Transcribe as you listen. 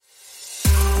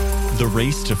The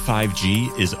race to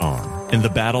 5G is on, and the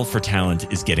battle for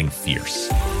talent is getting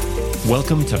fierce.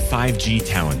 Welcome to 5G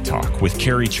Talent Talk with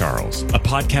Carrie Charles, a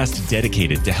podcast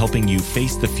dedicated to helping you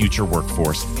face the future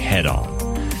workforce head on.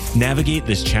 Navigate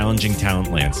this challenging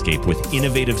talent landscape with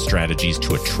innovative strategies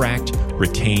to attract,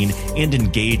 retain, and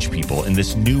engage people in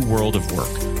this new world of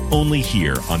work. Only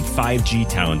here on 5G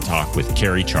Talent Talk with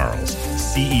Carrie Charles,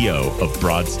 CEO of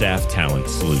Broadstaff Talent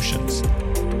Solutions.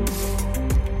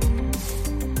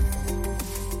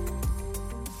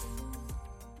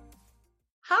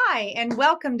 Hi, and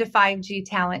welcome to 5G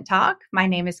Talent Talk. My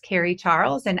name is Carrie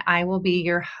Charles, and I will be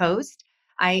your host.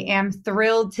 I am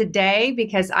thrilled today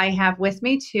because I have with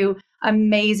me two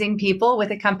amazing people with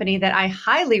a company that I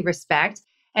highly respect,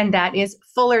 and that is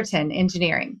Fullerton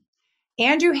Engineering.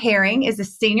 Andrew Herring is the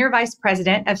Senior Vice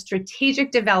President of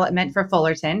Strategic Development for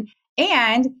Fullerton,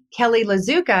 and Kelly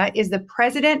Lazuka is the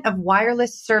President of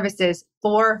Wireless Services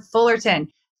for Fullerton.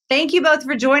 Thank you both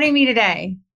for joining me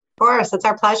today. Of course, it's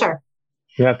our pleasure.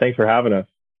 Yeah, thanks for having us.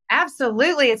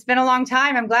 Absolutely. It's been a long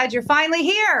time. I'm glad you're finally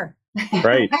here.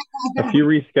 Right. A few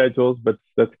reschedules, but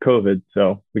that's COVID,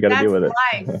 so we got to deal with it.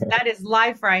 Life. That is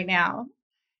life right now.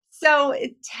 So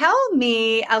tell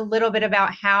me a little bit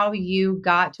about how you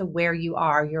got to where you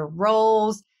are, your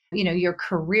roles, your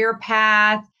career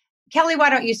path. Kelly, why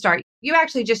don't you start? You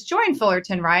actually just joined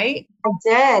Fullerton, right? I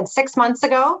did 6 months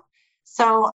ago.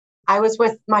 So I was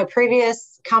with my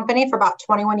previous company for about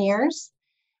 21 years.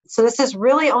 So this is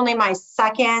really only my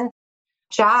second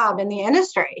job in the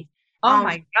industry. Oh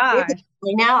my gosh.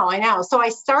 I know. So I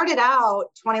started out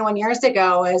 21 years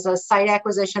ago as a site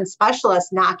acquisition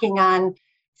specialist, knocking on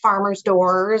farmers'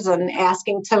 doors and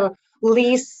asking to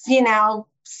lease,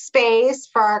 space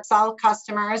for our cell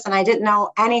customers. And I didn't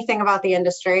know anything about the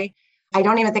industry. I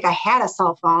don't even think I had a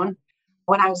cell phone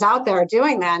when I was out there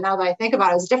doing that. Now that I think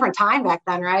about it, it was a different time back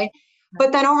then, right?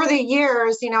 But then over the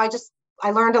years, I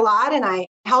learned a lot and I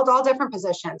held all different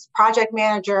positions, project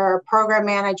manager, program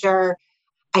manager.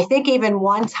 I think even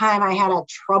one time I had a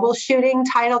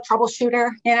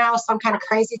troubleshooter, some kind of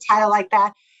crazy title like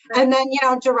that. And then,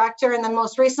 director. And then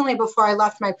most recently, before I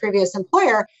left my previous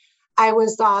employer, I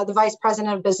was the vice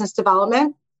president of business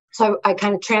development. So I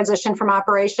kind of transitioned from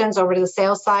operations over to the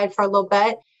sales side for a little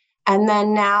bit. And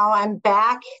then now I'm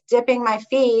back dipping my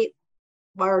feet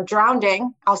or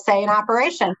drowning, I'll say, in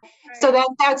operation. Right. So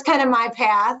that's kind of my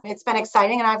path. It's been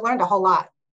exciting and I've learned a whole lot.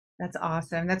 That's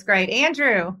awesome. That's great.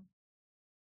 Andrew.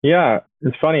 Yeah,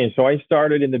 it's funny. So I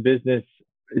started in the business,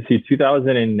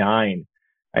 2009.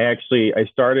 I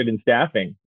started in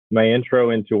staffing. My intro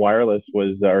into wireless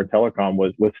or telecom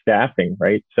was staffing,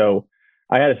 right? So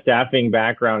I had a staffing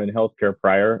background in healthcare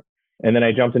prior, and then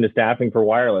I jumped into staffing for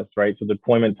wireless, right? So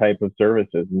deployment type of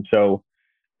services. And so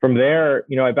from there,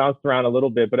 I bounced around a little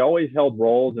bit, but I always held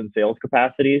roles in sales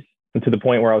capacities, and to the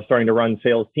point where I was starting to run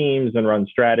sales teams and run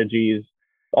strategies,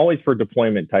 always for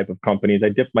deployment type of companies. I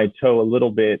dipped my toe a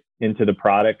little bit into the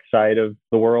product side of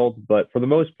the world, but for the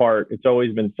most part, it's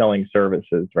always been selling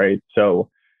services, right?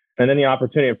 So, and then the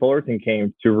opportunity at Fullerton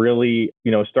came to really,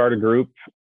 start a group,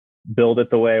 build it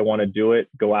the way I want to do it,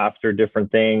 go after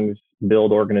different things,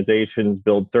 build organizations,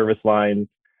 build service lines.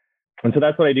 And so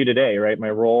that's what I do today, right?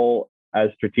 My role as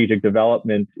strategic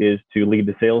development is to lead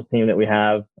the sales team that we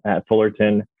have at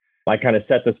Fullerton. I kind of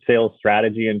set the sales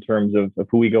strategy in terms of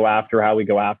who we go after, how we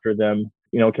go after them.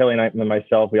 Kelly and I and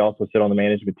myself, we also sit on the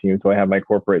management team, so I have my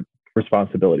corporate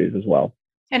responsibilities as well.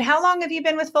 And how long have you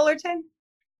been with Fullerton?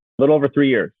 A little over 3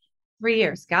 years. 3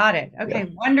 years. Got it. Okay.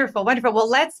 Yeah. Wonderful. Well,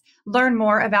 let's learn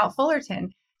more about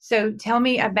Fullerton. So tell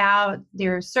me about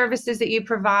your services that you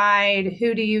provide.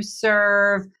 Who do you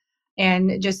serve?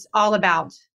 And just all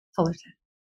about Fullerton.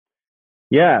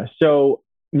 Yeah. So,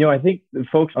 I think the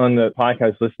folks on the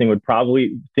podcast listening would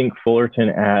probably think Fullerton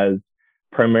as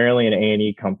primarily an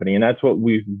A&E company. And that's what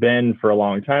we've been for a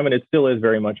long time. And it still is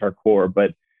very much our core,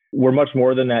 but we're much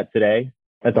more than that today.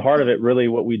 At the heart of it, really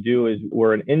what we do is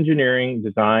we're an engineering,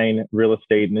 design, real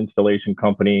estate, and installation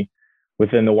company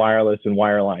within the wireless and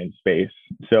wireline space.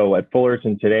 So at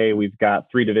Fullerton today, we've got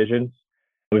 3 divisions.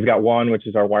 We've got one, which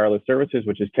is our wireless services,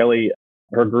 which is Kelly,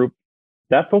 her group.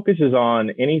 That focuses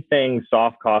on anything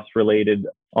soft cost related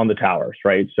on the towers,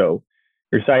 right? So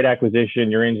your site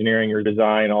acquisition, your engineering, your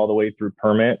design, all the way through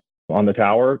permit on the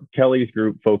tower. Kelly's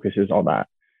group focuses on that.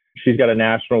 She's got a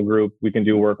national group. We can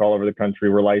do work all over the country.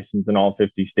 We're licensed in all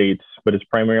 50 states, but it's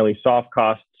primarily soft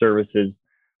cost services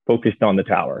focused on the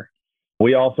tower.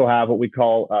 We also have what we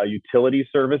call utility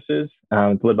services.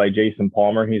 It's led by Jason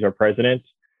Palmer. He's our president.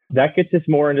 That gets us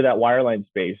more into that wireline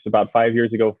space. About 5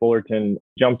 years ago, Fullerton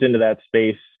jumped into that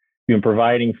space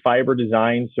providing fiber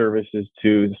design services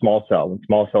to the small cell. And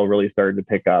small cell really started to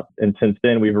pick up. And since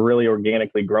then, we've really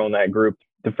organically grown that group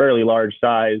to fairly large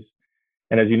size.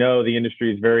 And as you know, the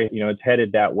industry is very, it's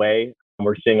headed that way.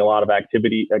 We're seeing a lot of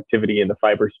activity in the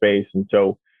fiber space. And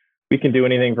so we can do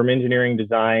anything from engineering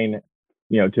design,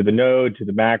 to the node, to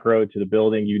the macro, to the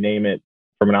building, you name it,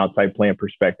 from an outside plant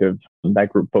perspective. That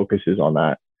group focuses on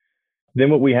that. Then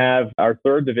what we have, our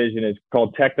third division is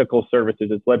called Technical Services.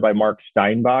 It's led by Mark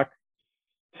Steinbach.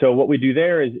 So what we do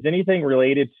there is anything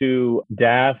related to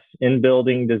DAS,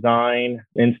 in-building design,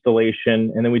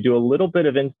 installation, and then we do a little bit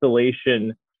of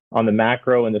installation on the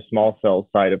macro and the small cell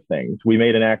side of things. We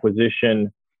made an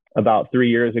acquisition about 3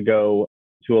 years ago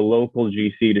to a local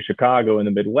GC to Chicago in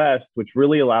the Midwest, which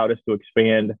really allowed us to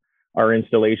expand our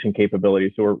installation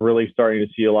capabilities. So we're really starting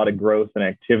to see a lot of growth and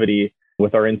activity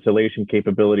with our installation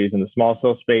capabilities in the small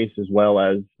cell space as well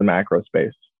as the macro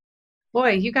space.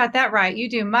 Boy, you got that right. You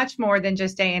do much more than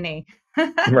just A&E.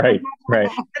 Right.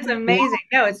 That's amazing.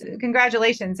 No,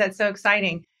 congratulations. That's so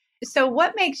exciting. So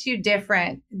what makes you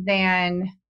different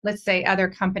than, let's say, other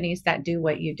companies that do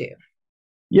what you do?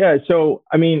 Yeah. So,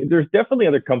 there's definitely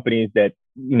other companies that,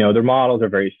 their models are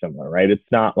very similar, right? It's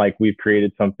not like we've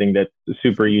created something that's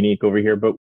super unique over here.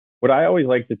 But what I always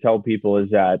like to tell people is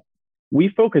that we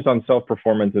focus on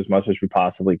self-performance as much as we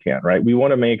possibly can, right? We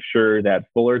want to make sure that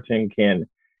Fullerton can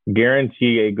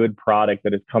guarantee a good product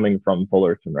that is coming from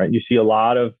Fullerton, right? You see a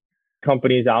lot of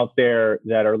companies out there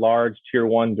that are large tier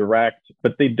one direct,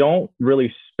 but they don't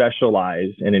really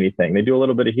specialize in anything. They do a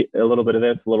little bit of this, a little bit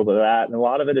of that. And a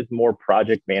lot of it is more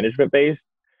project management based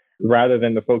rather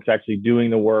than the folks actually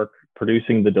doing the work,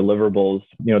 producing the deliverables.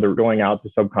 They're going out to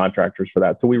subcontractors for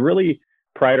that. So we really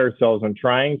pride ourselves on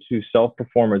trying to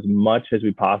self-perform as much as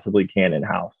we possibly can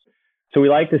in-house. So we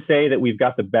like to say that we've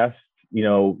got the best, we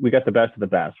got the best of the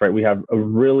best, right? We have a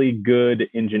really good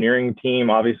engineering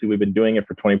team. Obviously, we've been doing it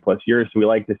for 20 plus years. So we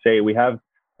like to say we have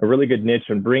a really good niche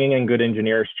on bringing in good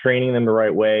engineers, training them the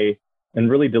right way, and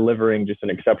really delivering just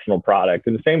an exceptional product.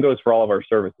 And the same goes for all of our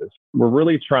services. We're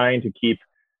really trying to keep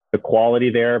the quality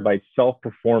there by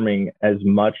self-performing as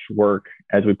much work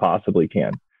as we possibly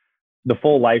can. The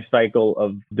full life cycle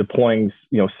of deploying,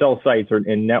 cell sites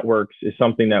and networks is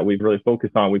something that we've really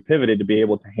focused on. We pivoted to be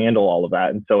able to handle all of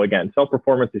that. And so again,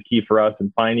 self-performance is key for us,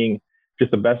 and finding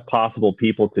just the best possible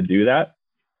people to do that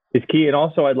is key. And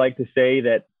also I'd like to say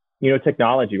that,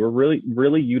 technology, we're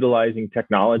really utilizing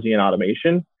technology and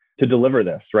automation to deliver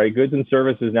this, right? Goods and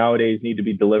services nowadays need to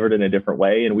be delivered in a different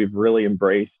way. And we've really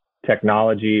embraced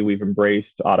technology. We've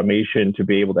embraced automation to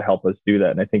be able to help us do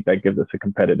that. And I think that gives us a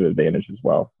competitive advantage as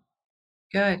well.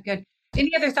 Good.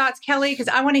 Any other thoughts, Kelly? Because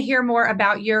I want to hear more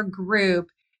about your group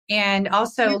and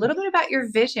also a little bit about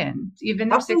your vision. You've been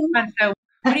there 6 months. So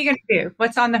what are you going to do?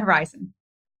 What's on the horizon?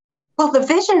 Well, the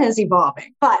vision is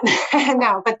evolving, but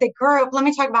the group, let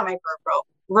me talk about my group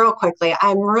real quickly.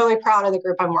 I'm really proud of the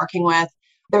group I'm working with.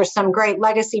 There's some great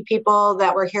legacy people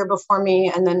that were here before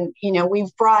me. And then,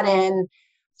 we've brought in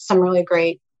some really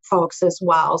great folks as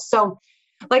well. So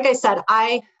like I said,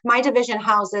 my division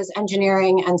houses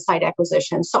engineering and site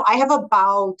acquisition. So I have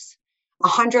about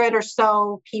 100 or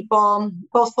so people,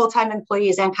 both full-time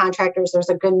employees and contractors. There's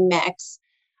a good mix.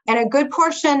 And a good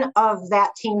portion of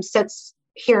that team sits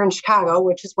here in Chicago,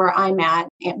 which is where I'm at,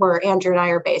 where Andrew and I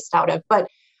are based out of. But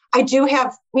I do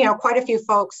have, quite a few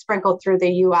folks sprinkled through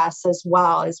the U.S. as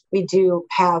well, as we do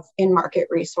have in-market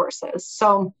resources.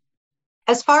 So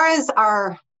as far as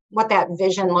what that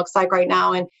vision looks like right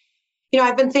now, and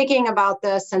I've been thinking about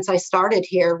this since I started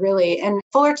here, really. And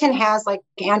Fullerton has, like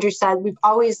Andrew said, we've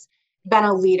always been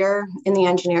a leader in the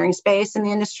engineering space in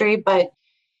the industry. But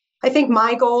I think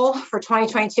my goal for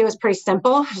 2022 is pretty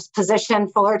simple. Just position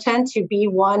Fullerton to be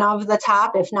one of the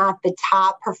top, if not the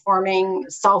top performing,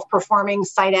 self-performing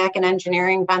site ac and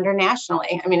engineering vendor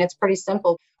nationally. It's pretty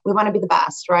simple. We want to be the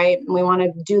best, right? And we want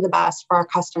to do the best for our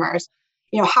customers.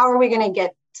 How are we going to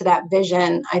get to that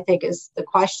vision, I think, is the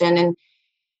question. And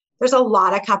there's a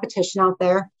lot of competition out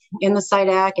there in the site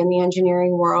ac and the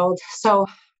engineering world. So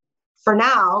for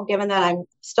now, given that I'm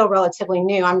still relatively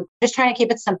new, I'm just trying to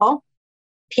keep it simple.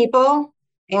 People,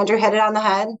 Andrew hit it on the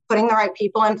head, putting the right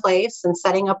people in place and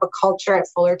setting up a culture at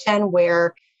Fullerton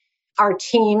where our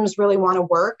teams really want to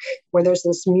work, where there's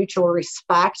this mutual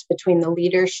respect between the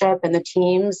leadership and the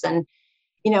teams. And,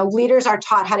 leaders are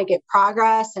taught how to get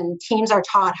progress and teams are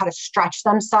taught how to stretch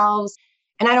themselves.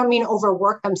 And I don't mean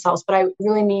overwork themselves, but I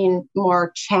really mean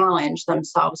more challenge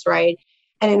themselves, right?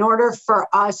 And in order for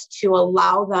us to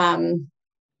allow them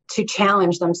to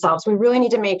challenge themselves, we really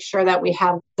need to make sure that we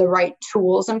have the right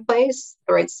tools in place,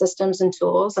 the right systems and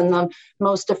tools, and the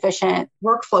most efficient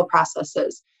workflow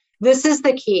processes. This is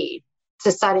the key.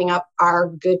 to setting up our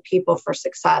good people for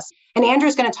success. And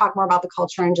Andrew's going to talk more about the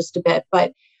culture in just a bit,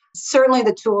 but certainly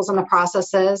the tools and the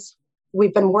processes,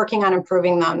 we've been working on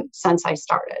improving them since I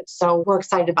started. So we're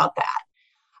excited about that.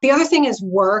 The other thing is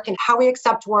work and how we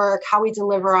accept work, how we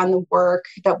deliver on the work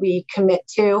that we commit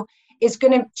to is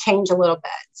going to change a little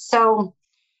bit. So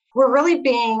we're really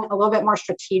being a little bit more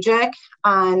strategic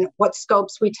on what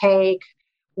scopes we take,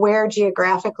 where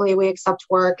geographically we accept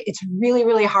work. It's really,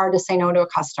 really hard to say no to a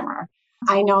customer.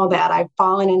 I know that I've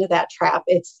fallen into that trap.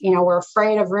 It's, we're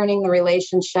afraid of ruining the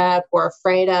relationship. We're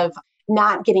afraid of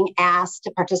not getting asked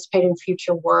to participate in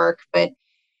future work. But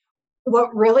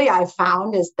what really I've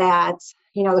found is that,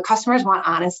 the customers want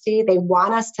honesty. They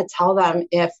want us to tell them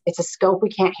if it's a scope we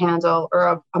can't handle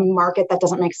or a market that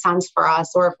doesn't make sense for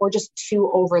us, or if we're just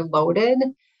too overloaded.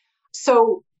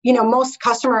 So, most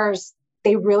customers,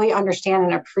 they really understand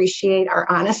and appreciate our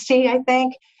honesty, I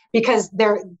think, because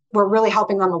we're really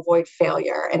helping them avoid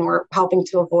failure and we're helping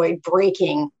to avoid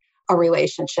breaking a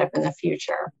relationship in the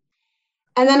future.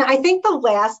 And then I think the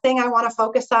last thing I want to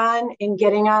focus on in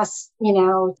getting us,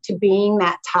 to being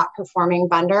that top performing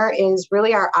vendor is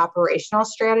really our operational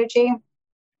strategy.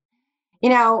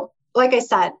 Like I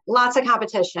said, lots of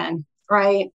competition,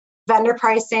 right? Vendor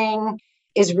pricing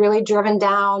is really driven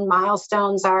down.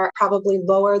 Milestones are probably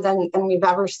lower than we've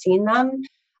ever seen them.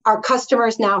 Our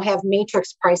customers now have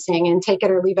matrix pricing and take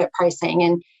it or leave it pricing.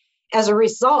 And as a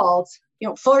result,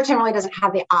 Fullerton really doesn't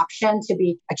have the option to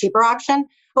be a cheaper option,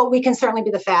 but we can certainly be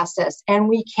the fastest and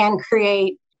we can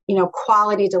create,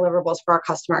 quality deliverables for our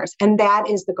customers. And that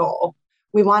is the goal.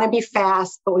 We want to be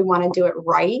fast, but we want to do it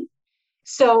right.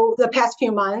 So the past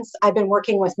few months, I've been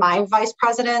working with my vice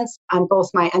presidents on both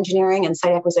my engineering and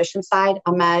site acquisition side,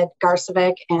 Ahmed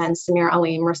Garcevic and Samir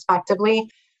Alim, respectively,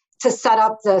 to set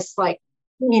up this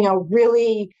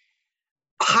really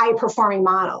high performing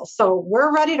model. So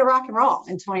we're ready to rock and roll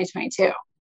in 2022.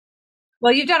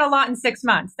 Well, you've done a lot in 6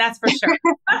 months, that's for sure.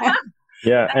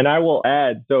 Yeah. And I will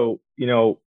add, so,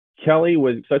 Kelly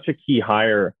was such a key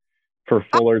hire for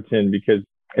Fullerton because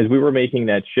as we were making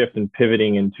that shift and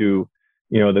pivoting into,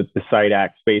 the site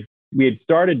act space, we had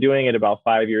started doing it about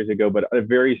 5 years ago, but at a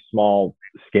very small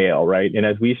scale, right? And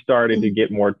as we started to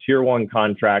get more tier one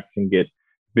contracts and get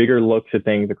bigger looks at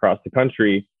things across the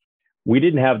country, we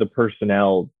didn't have the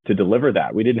personnel to deliver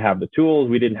that. We didn't have the tools.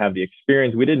 We didn't have the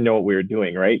experience. We didn't know what we were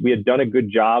doing, right? We had done a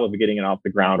good job of getting it off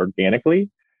the ground organically,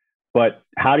 but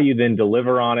how do you then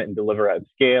deliver on it and deliver at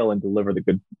scale and deliver the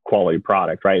good quality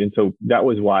product, right? And so that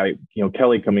was why,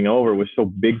 Kelly coming over was so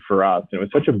big for us. And it was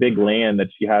such a big land that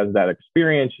she has that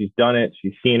experience. She's done it.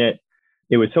 She's seen it.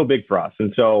 It was so big for us.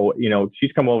 And so,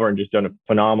 she's come over and just done a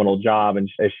phenomenal job. And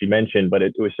as she mentioned, but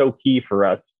it was so key for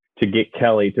us to get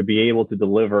Kelly to be able to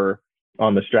deliver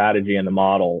on the strategy and the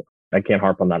model. I can't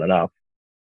harp on that enough.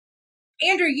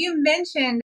 Andrew, you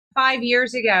mentioned 5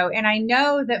 years ago, and I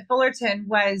know that Fullerton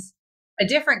was a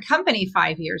different company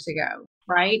 5 years ago,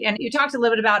 right? And you talked a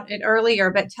little bit about it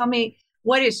earlier, but tell me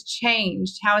what has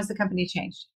changed? How has the company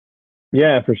changed?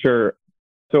 Yeah, for sure.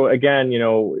 So again,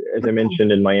 as I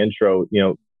mentioned in my intro,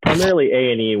 primarily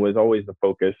A&E was always the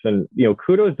focus. And,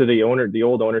 kudos to the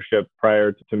old ownership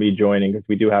prior to me joining, because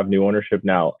we do have new ownership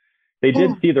now. They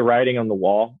did see the writing on the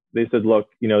wall. They said, look,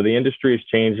 the industry is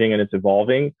changing and it's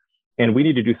evolving and we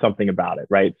need to do something about it,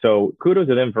 right? So kudos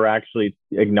to them for actually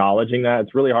acknowledging that.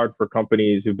 It's really hard for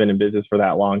companies who've been in business for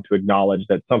that long to acknowledge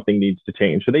that something needs to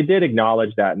change. So they did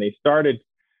acknowledge that, and they started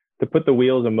to put the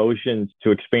wheels in motion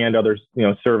to expand other,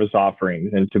 service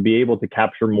offerings and to be able to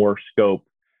capture more scope.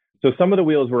 So some of the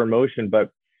wheels were in motion, but,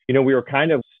 we were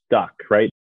kind of stuck, right?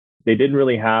 They didn't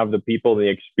really have the people, the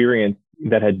experience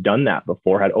that had done that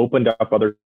before, had opened up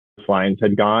other lines,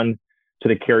 had gone to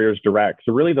the carriers direct.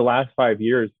 So really the last 5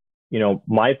 years,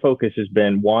 my focus has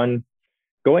been one,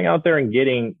 going out there and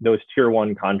getting those tier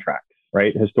one contracts,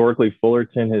 right? Historically,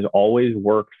 Fullerton has always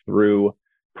worked through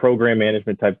program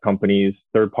management type companies,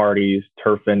 third parties,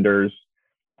 turf vendors,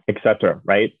 et cetera,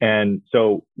 right? And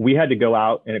so we had to go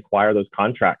out and acquire those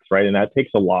contracts, right? And that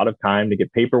takes a lot of time to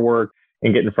get paperwork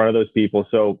and get in front of those people.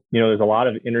 So, there's a lot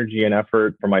of energy and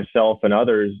effort for myself and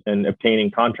others in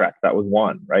obtaining contracts. That was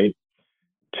one, right?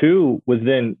 Two was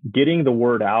then getting the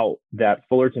word out that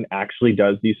Fullerton actually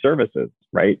does these services,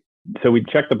 right? So we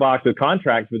check the box with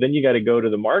contracts, but then you got to go to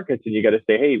the markets and you got to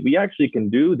say, hey, we actually can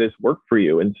do this work for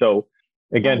you. And so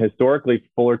again, historically,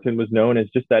 Fullerton was known as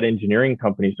just that engineering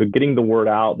company. So getting the word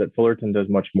out that Fullerton does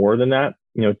much more than that,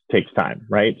 takes time,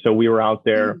 right? So we were out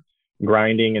there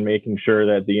grinding and making sure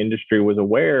that the industry was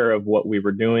aware of what we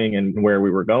were doing and where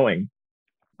we were going.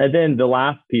 And then the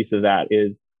last piece of that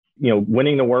is,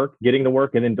 winning the work, getting the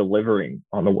work, and then delivering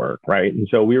on the work, right? And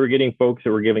so we were getting folks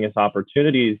that were giving us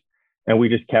opportunities, and we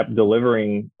just kept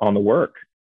delivering on the work.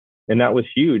 And that was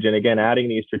huge. And again, adding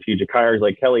these strategic hires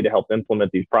like Kelly to help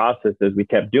implement these processes, we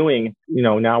kept doing,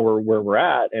 now we're where we're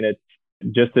at. And it's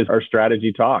just as our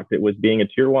strategy talked, it was being a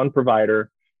tier one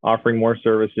provider, offering more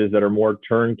services that are more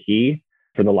turnkey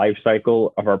for the life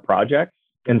cycle of our projects,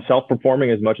 and self-performing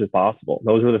as much as possible.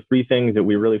 Those were the three things that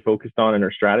we really focused on in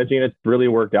our strategy, and it's really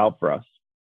worked out for us.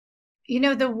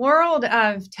 The world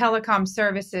of telecom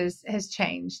services has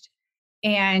changed.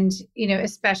 And,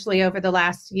 especially over the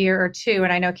last year or two,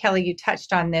 and I know, Kelly, you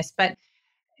touched on this, but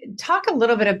talk a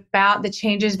little bit about the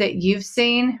changes that you've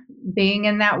seen being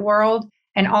in that world,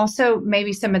 and also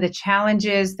maybe some of the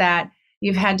challenges that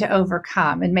you've had to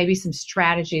overcome, and maybe some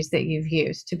strategies that you've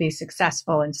used to be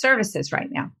successful in services right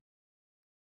now.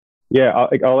 Yeah,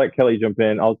 I'll let Kelly jump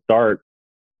in. I'll start.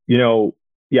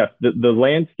 Yes, the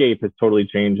landscape has totally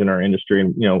changed in our industry.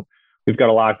 And, we've got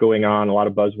a lot going on, a lot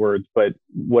of buzzwords. But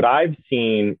what I've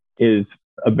seen is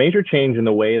a major change in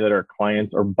the way that our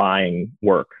clients are buying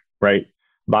work, right?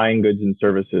 Buying goods and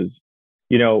services.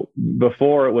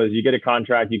 Before it was you get a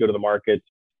contract, you go to the market,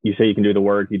 you say you can do the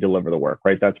work, you deliver the work,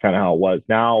 right? That's kind of how it was.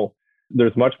 Now,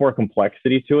 there's much more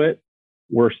complexity to it.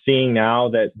 We're seeing now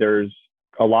that there's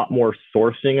a lot more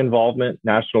sourcing involvement,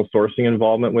 national sourcing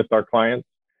involvement with our clients.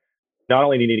 Not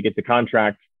only do you need to get the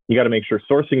contract, you got to make sure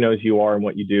sourcing knows who you are and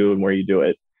what you do and where you do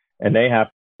it. And they have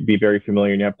to be very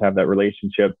familiar, and you have to have that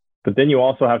relationship. But then you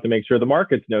also have to make sure the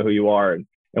markets know who you are and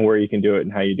where you can do it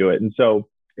and how you do it. And so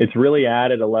it's really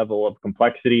added a level of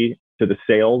complexity to the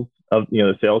sales of,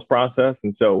 the sales process.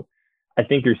 And so I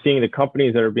think you're seeing the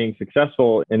companies that are being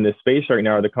successful in this space right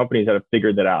now are the companies that have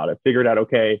figured that out. Have figured out,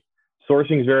 okay,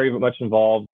 sourcing is very much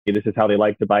involved. This is how they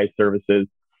like to buy services.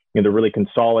 They're really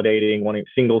consolidating, wanting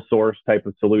single source type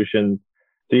of solutions.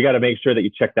 So you got to make sure that you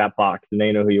check that box and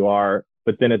they know who you are.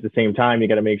 But then at the same time, you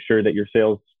got to make sure that your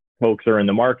sales folks are in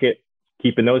the market,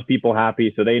 keeping those people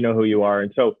happy so they know who you are.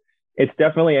 And so it's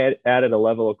definitely added a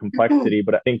level of complexity.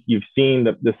 But I think you've seen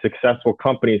the successful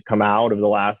companies come out of the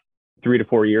last 3 to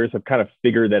 4 years have kind of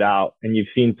figured that out. And you've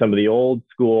seen some of the old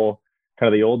school,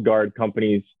 kind of the old guard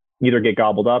companies either get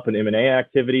gobbled up in M&A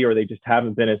activity, or they just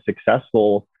haven't been as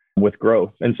successful with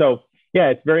growth. And so, yeah,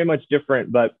 it's very much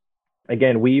different. But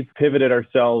again, we've pivoted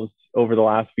ourselves over the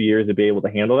last few years to be able to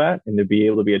handle that and to be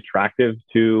able to be attractive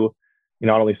to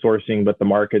not only sourcing, but the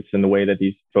markets and the way that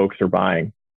these folks are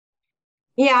buying.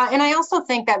 Yeah. And I also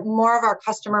think that more of our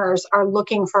customers are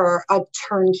looking for a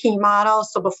turnkey model.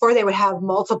 So before, they would have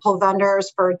multiple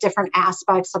vendors for different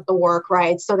aspects of the work,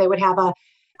 right? So they would have a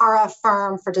RF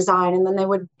firm for design, and then they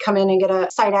would come in and get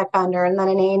a site act vendor, and then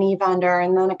an A&E vendor,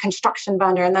 and then a construction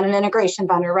vendor, and then an integration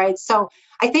vendor, right? So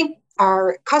I think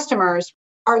our customers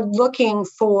are looking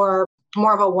for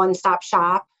more of a one-stop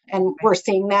shop, and we're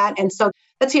seeing that. And so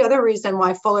that's the other reason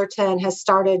why Fullerton has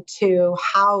started to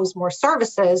house more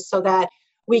services, so that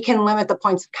we can limit the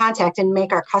points of contact and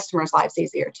make our customers' lives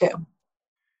easier too.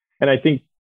 And I think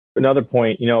another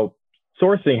point,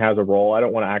 sourcing has a role. I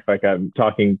don't want to act like I'm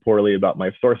talking poorly about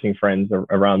my sourcing friends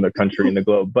around the country and the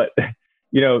globe, but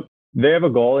they have a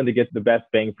goal and to get the best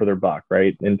bang for their buck,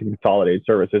 right? And to consolidate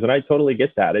services. And I totally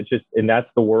get that. And that's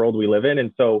the world we live in.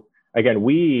 And so again,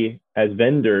 we as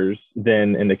vendors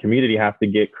then in the community have to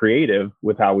get creative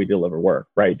with how we deliver work,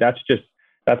 right?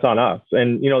 That's on us.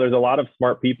 And, there's a lot of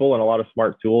smart people and a lot of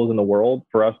smart tools in the world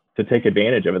for us to take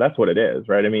advantage of it. That's what it is,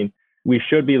 right? I mean, we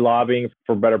should be lobbying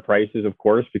for better prices, of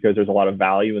course, because there's a lot of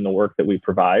value in the work that we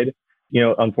provide.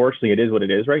 Unfortunately, it is what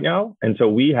it is right now. And so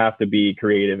we have to be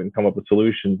creative and come up with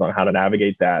solutions on how to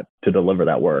navigate that to deliver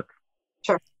that work.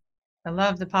 Sure. I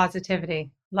love the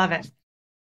positivity. Love it.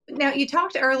 Now, you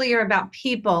talked earlier about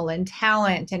people and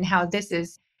talent and how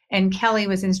and Kelly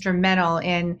was instrumental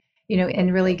in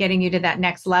really getting you to that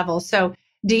next level. So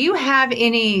do you have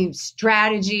any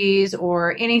strategies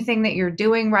or anything that you're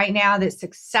doing right now that's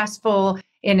successful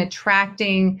in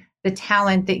attracting the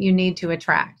talent that you need to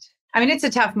attract? I mean, it's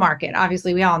a tough market.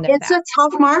 Obviously, we all know it's a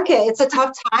tough market. It's a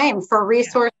tough time for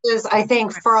resources, I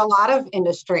think, for a lot of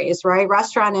industries, right?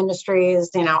 Restaurant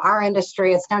industries, our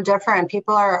industry, it's no different.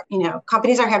 People are,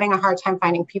 companies are having a hard time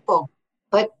finding people.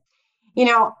 But,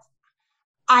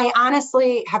 I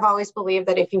honestly have always believed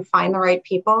that if you find the right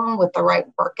people with the right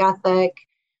work ethic,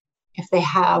 if they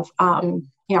have,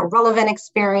 relevant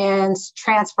experience,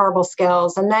 transferable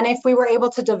skills, and then if we were able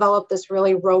to develop this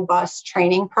really robust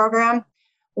training program,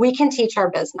 we can teach our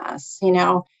business.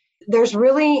 There's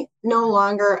really no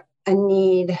longer a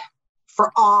need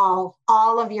for all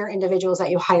of your individuals that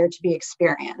you hire to be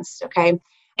experienced. Okay.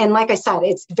 And like I said,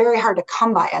 it's very hard to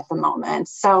come by at the moment.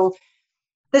 So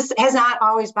This has not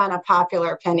always been a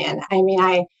popular opinion. I mean,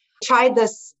 I tried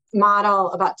this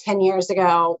model about 10 years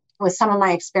ago with some of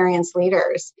my experienced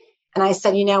leaders. And I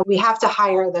said, we have to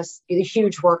hire this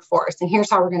huge workforce, and here's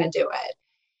how we're going to do it.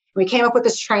 We came up with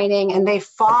this training, and they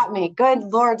fought me. Good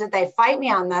Lord, did they fight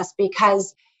me on this?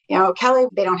 Because, Kelly,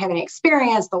 they don't have any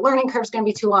experience. The learning curve is going to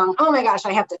be too long. Oh my gosh,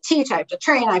 I have to teach, I have to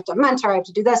train, I have to mentor, I have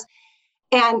to do this.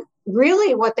 And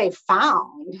really what they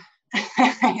found,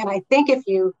 and I think if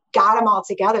you got them all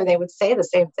together, they would say the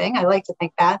same thing. I like to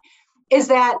think that, is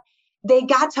that they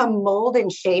got to mold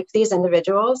and shape these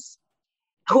individuals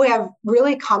who have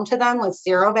really come to them with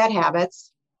zero bad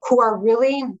habits, who are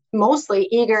really mostly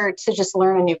eager to just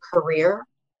learn a new career.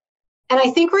 And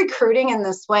I think recruiting in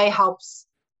this way helps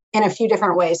in a few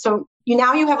different ways. So you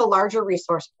have a larger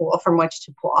resource pool from which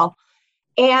to pull,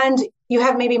 and you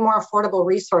have maybe more affordable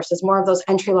resources, more of those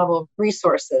entry-level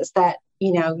resources that,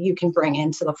 you can bring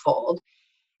into the fold.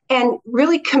 And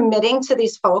really committing to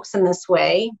these folks in this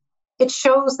way, it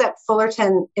shows that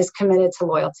Fullerton is committed to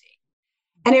loyalty.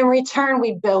 And in return,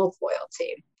 we build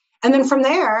loyalty. And then from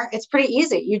there, it's pretty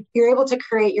easy. You're able to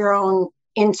create your own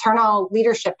internal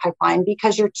leadership pipeline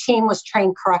because your team was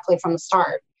trained correctly from the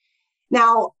start.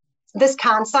 Now, this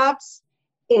concept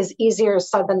is easier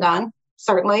said than done,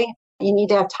 certainly. You need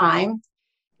to have time,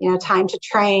 time to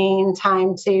train,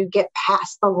 time to get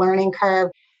past the learning curve,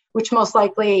 which most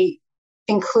likely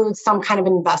includes some kind of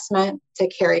investment to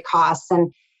carry costs.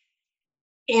 And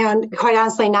quite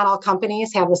honestly, not all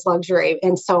companies have this luxury.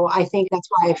 And so I think that's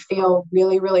why I feel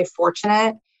really, really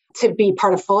fortunate to be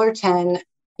part of Fullerton,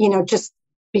 just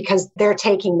because they're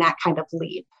taking that kind of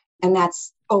leap. And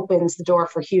that's opens the door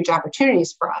for huge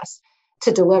opportunities for us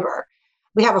to deliver.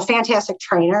 We have a fantastic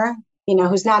trainer,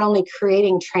 who's not only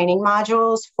creating training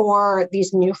modules for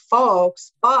these new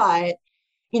folks, but,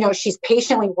 she's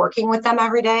patiently working with them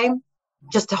every day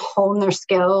just to hone their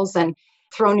skills and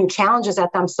throw new challenges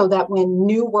at them so that when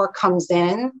new work comes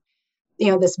in,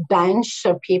 this bench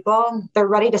of people, they're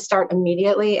ready to start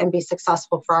immediately and be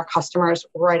successful for our customers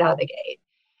right out of the gate.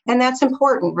 And that's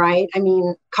important, right? I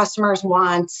mean, customers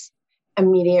want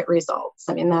immediate results.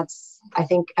 I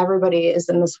think everybody is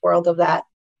in this world of that,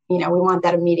 we want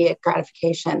that immediate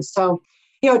gratification. So,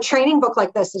 a training book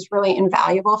like this is really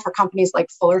invaluable for companies like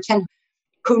Fullerton,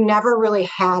 who never really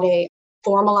had a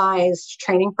formalized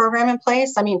training program in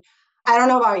place. I don't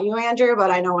know about you, Andrew,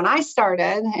 but I know when I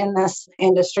started in this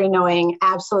industry, knowing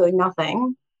absolutely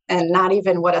nothing and not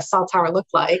even what a cell tower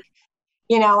looked like,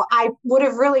 I would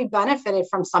have really benefited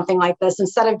from something like this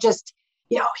instead of just,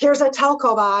 here's a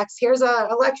telco box, here's an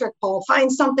electric pole, find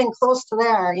something close to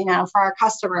there, for our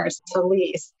customers to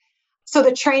lease. So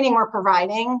the training we're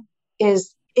providing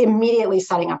is immediately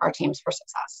setting up our teams for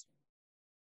success.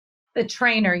 The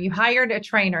trainer, you hired a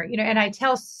trainer, and I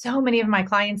tell so many of my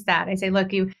clients that I say,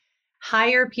 look, you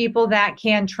hire people that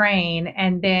can train,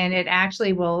 and then it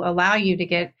actually will allow you to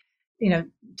get,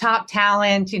 top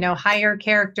talent, higher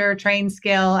character, train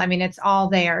skill. It's all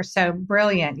there. So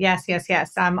brilliant. Yes.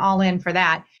 I'm all in for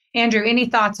that. Andrew, any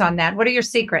thoughts on that? What are your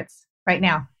secrets right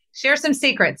now? Share some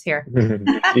secrets here.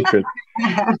 Secrets.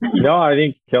 No, I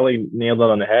think Kelly nailed it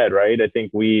on the head, right? I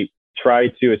think we try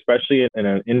to, especially in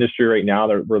an industry right now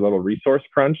that we're a little resource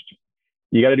crunched,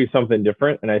 you got to do something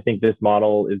different. And I think this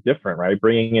model is different, right?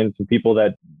 Bringing in some people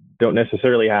that don't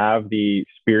necessarily have the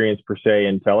experience per se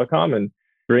in telecom and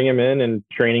bring them in and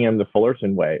training them the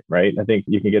Fullerton way, right? I think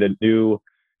you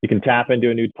can tap into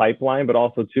a new pipeline, but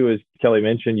also too, as Kelly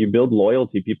mentioned, you build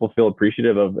loyalty. People feel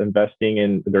appreciative of investing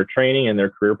in their training and their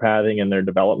career pathing and their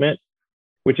development,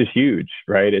 which is huge,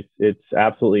 right? It's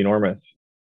absolutely enormous.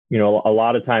 A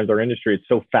lot of times our industry, it's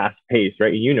so fast paced,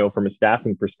 right? From a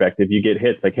staffing perspective, you get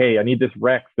hits like, hey, I need this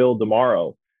rec filled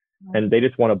tomorrow. And they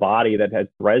just want a body that has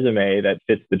a resume that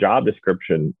fits the job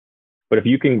description. But if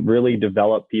you can really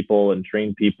develop people and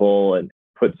train people and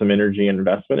put some energy and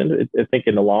investment into it, I think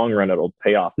in the long run, it'll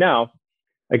pay off. Now,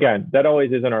 again, that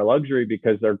always isn't our luxury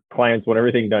because their clients want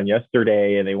everything done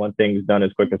yesterday and they want things done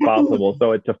as quick as possible.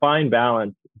 So it's a fine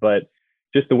balance, but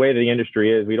just the way the industry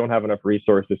is, we don't have enough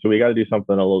resources. So we got to do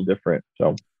something a little different.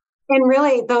 So, and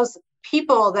really those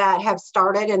people that have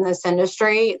started in this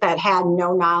industry that had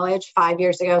no knowledge 5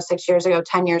 years ago, 6 years ago,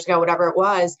 10 years ago, whatever it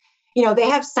was, they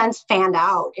have since fanned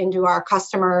out into our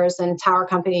customers and tower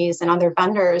companies and other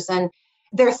vendors, and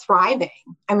they're thriving.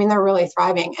 They're really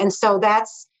thriving. And so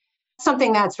that's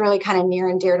something that's really kind of near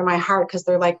and dear to my heart because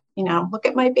they're like, look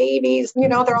at my babies,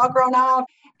 they're all grown up.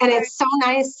 And it's so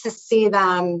nice to see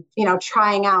them,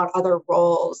 trying out other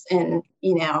roles and,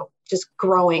 just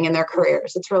growing in their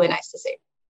careers. It's really nice to see.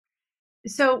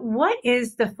 So what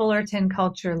is the Fullerton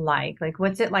culture like? Like,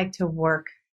 what's it like to work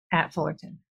at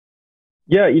Fullerton?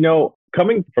 Yeah,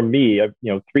 coming from me, I've,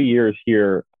 3 years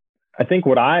here, I think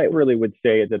what I really would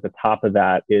say is at the top of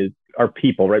that is our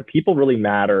people, right? People really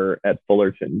matter at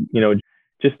Fullerton.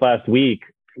 Just last week,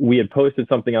 we had posted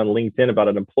something on LinkedIn about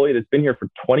an employee that's been here for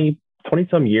 20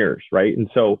 some years, right? And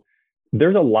so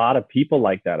there's a lot of people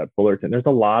like that at Fullerton. There's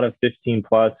a lot of 15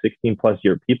 plus, 16 plus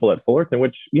year people at Fullerton,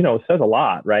 which, says a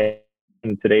lot, right?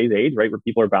 In today's age, right? Where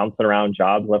people are bouncing around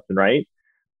jobs left and right.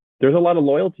 There's a lot of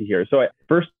loyalty here. So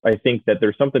first, I think that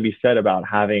there's something to be said about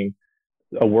having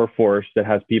a workforce that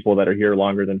has people that are here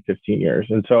longer than 15 years.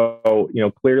 And so,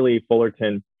 clearly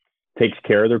Fullerton takes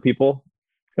care of their people.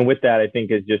 And with that, I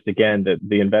think is just, again,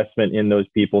 the investment in those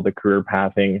people, the career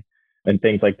pathing and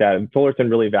things like that. And Fullerton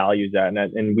really values that.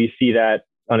 And we see that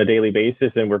on a daily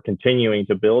basis. And we're continuing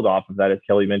to build off of that. As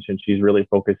Kelly mentioned, she's really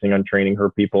focusing on training her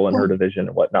people and her division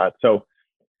and whatnot. So,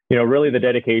 really the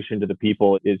dedication to the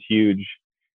people is huge.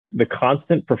 The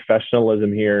constant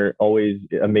professionalism here always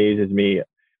amazes me.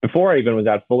 Before I even was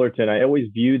at Fullerton, I always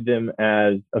viewed them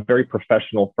as a very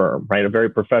professional firm, right? A very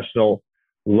professional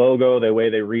logo, the way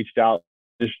they reached out to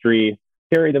the industry,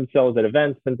 carry themselves at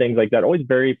events and things like that, always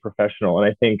very professional.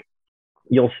 And I think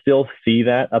you'll still see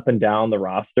that up and down the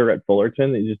roster at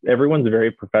Fullerton. Everyone's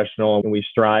very professional, and we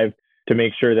strive to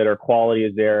make sure that our quality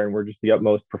is there and we're just the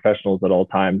utmost professionals at all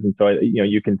times. And so,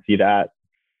 you can see that.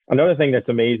 Another thing that's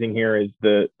amazing here is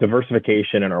the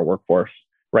diversification in our workforce,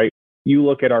 right? You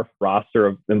look at our roster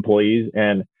of employees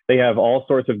and they have all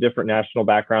sorts of different national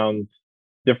backgrounds,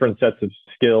 different sets of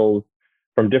skills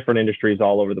from different industries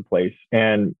all over the place.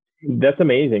 And that's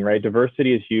amazing, right?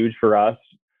 Diversity is huge for us.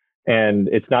 And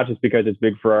it's not just because it's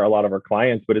big for a lot of our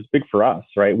clients, but it's big for us,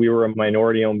 right? We were a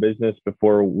minority owned business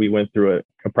before we went through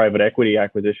a private equity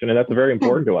acquisition. And that's very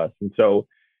important to us. And so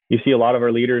you see a lot of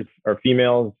our leaders are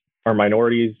females, are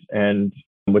minorities, and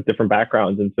with different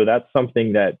backgrounds. And so that's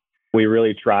something that we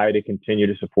really try to continue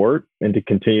to support and to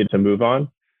continue to move on.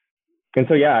 And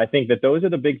so, yeah, I think that those are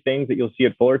the big things that you'll see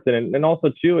at Fullerton. And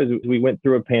also, too, as we went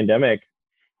through a pandemic,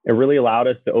 it really allowed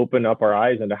us to open up our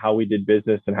eyes into how we did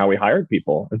business and how we hired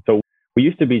people. And so we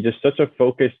used to be just such a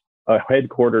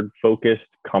headquartered focused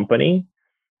company.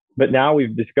 But now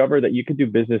we've discovered that you can do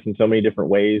business in so many different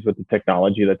ways with the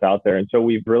technology that's out there. And so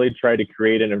we've really tried to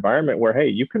create an environment where, hey,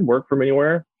 you can work from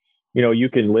anywhere. You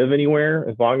can live anywhere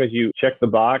as long as you check the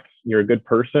box, you're a good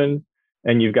person,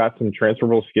 and you've got some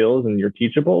transferable skills and you're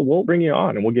teachable. We'll bring you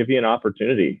on and we'll give you an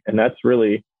opportunity. And that's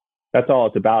all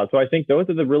it's about. So I think those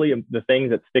are the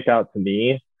things that stick out to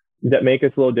me that make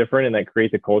us a little different and that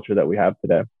create the culture that we have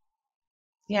today.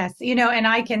 Yes. And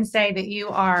I can say that you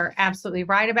are absolutely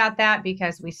right about that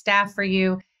because we staff for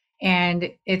you and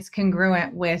it's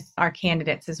congruent with our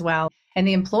candidates as well and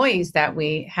the employees that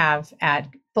we have at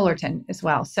Fullerton as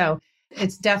well. So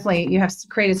it's definitely, you have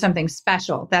created something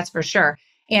special, that's for sure.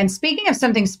 And speaking of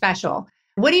something special,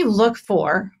 what do you look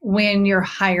for when you're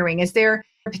hiring? Is there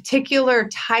a particular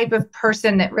type of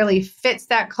person that really fits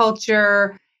that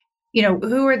culture?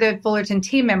 Who are the Fullerton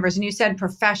team members? And you said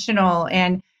professional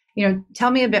and, tell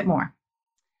me a bit more.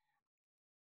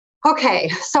 Okay.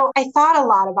 So I thought a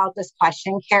lot about this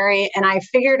question, Carrie, and I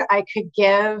figured I could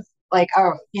give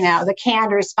the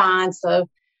canned response of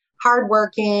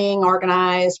hardworking,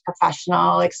 organized,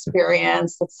 professional,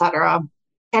 experience, etc.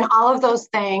 And all of those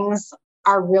things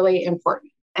are really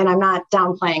important. And I'm not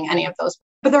downplaying any of those,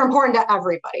 but they're important to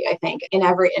everybody, I think, in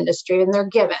every industry, and they're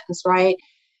givens, right?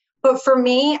 But for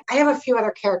me, I have a few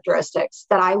other characteristics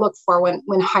that I look for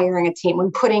when hiring a team, when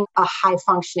putting a high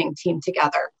functioning team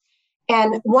together.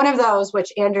 And one of those,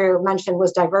 which Andrew mentioned,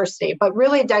 was diversity, but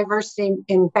really diversity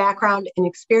in background and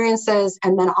experiences,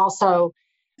 and then also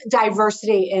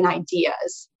diversity in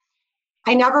ideas.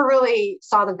 I never really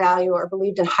saw the value or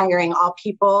believed in hiring all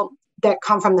people that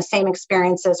come from the same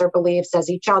experiences or beliefs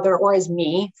as each other or as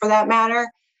me, for that matter.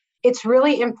 It's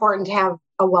really important to have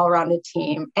a well-rounded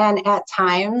team. And at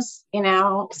times,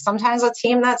 sometimes a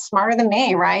team that's smarter than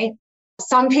me, right?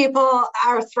 Some people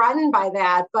are threatened by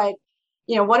that. But,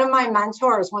 one of my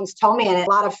mentors once told me, and a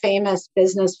lot of famous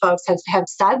business folks have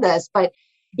said this, but,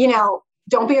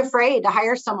 don't be afraid to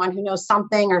hire someone who knows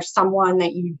something or someone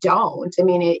that you don't. I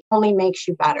mean, it only makes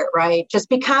you better, right? Just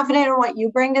be confident in what you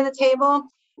bring to the table.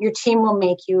 Your team will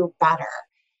make you better.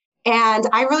 And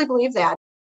I really believe that.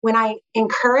 When I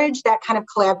encourage that kind of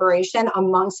collaboration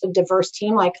amongst a diverse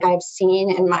team, like I've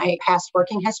seen in my past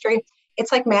working history,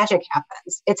 it's like magic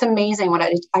happens. It's amazing what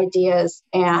ideas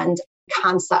and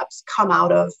concepts come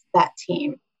out of that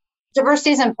team. Diversity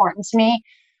is important to me.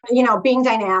 Being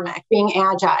dynamic, being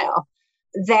agile,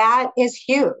 that is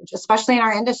huge, especially in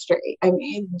our industry. I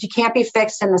mean, you can't be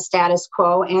fixed in the status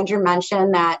quo. Andrew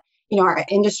mentioned that, our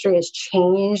industry has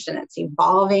changed and it's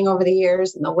evolving over the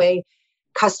years, and the way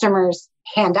customers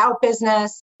hand out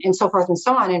business and so forth and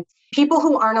so on. And people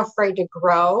who aren't afraid to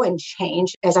grow and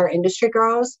change as our industry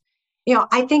grows,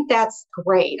 I think that's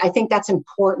great. I think that's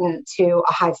important to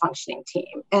a high functioning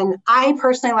team. And I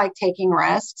personally like taking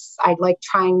risks. I like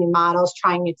trying new models,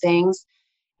 trying new things.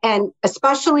 And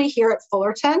especially here at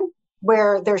Fullerton,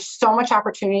 where there's so much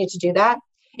opportunity to do that,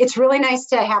 it's really nice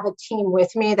to have a team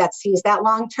with me that sees that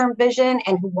long-term vision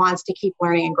and who wants to keep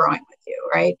learning and growing with you,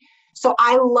 right? So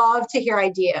I love to hear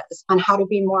ideas on how to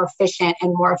be more efficient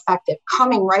and more effective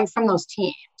coming right from those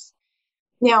teams.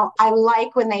 I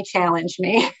like when they challenge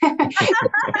me. I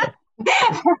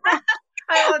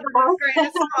love that. Great.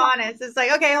 It's so honest. It's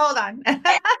like, okay, hold on.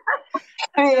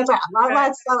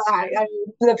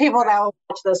 The people that will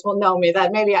watch this will know me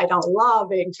that maybe I don't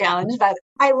love being challenged, but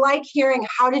I like hearing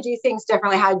how to do things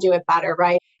differently, how to do it better,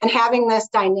 right? And having this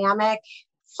dynamic,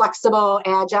 flexible,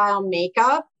 agile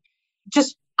makeup,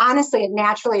 just honestly, it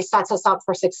naturally sets us up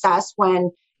for success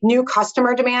when new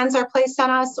customer demands are placed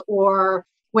on us or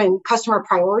when customer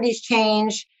priorities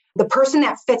change. The person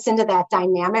that fits into that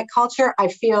dynamic culture, I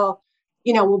feel,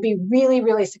 will be really,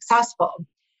 really successful.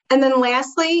 And then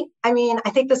lastly, I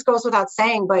think this goes without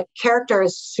saying, but character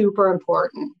is super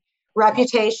important.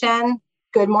 Reputation,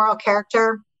 good moral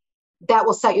character, that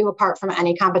will set you apart from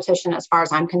any competition as far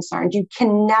as I'm concerned. You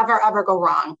can never, ever go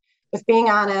wrong with being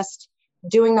honest,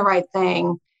 doing the right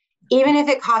thing, even if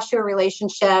it costs you a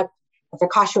relationship, if it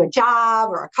costs you a job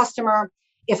or a customer.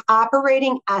 If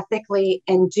operating ethically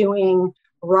and doing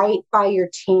right by your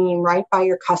team, right by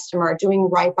your customer, doing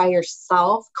right by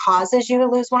yourself causes you to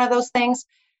lose one of those things,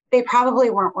 they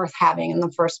probably weren't worth having in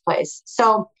the first place.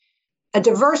 So a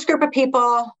diverse group of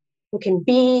people who can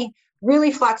be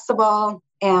really flexible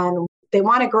and they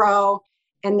want to grow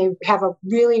and they have a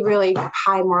really, really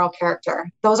high moral character.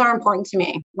 Those are important to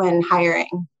me when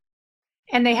hiring.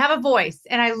 And they have a voice.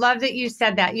 And I love that you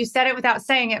said that. You said it without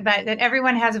saying it, but that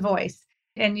everyone has a voice.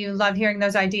 And you love hearing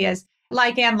those ideas,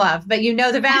 like and love, but the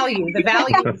value. The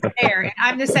value is there. And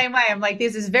I'm the same way. I'm like,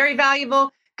 this is very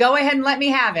valuable. Go ahead and let me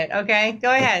have it. Okay, go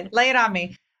ahead. Lay it on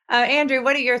me. Andrew,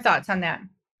 what are your thoughts on that?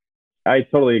 I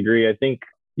totally agree. I think,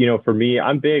 for me,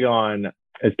 I'm big on,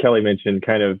 as Kelly mentioned,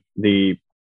 kind of the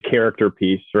character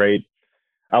piece, right?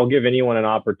 I'll give anyone an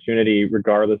opportunity,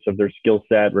 regardless of their skill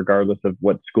set, regardless of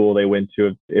what school they went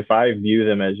to. If I view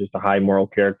them as just a high moral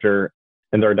character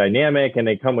and they're dynamic and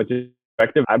they come with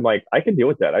perspective, I'm like, I can deal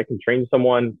with that. I can train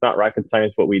someone. It's not rocket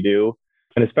science what we do.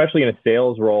 And especially in a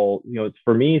sales role,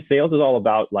 for me, sales is all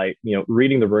about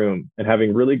reading the room and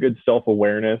having really good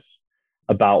self-awareness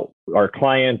about our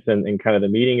clients and kind of the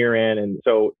meeting you're in. And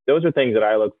so those are things that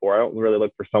I look for. I don't really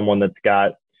look for someone that's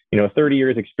got, 30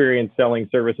 years experience selling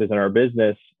services in our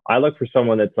business. I look for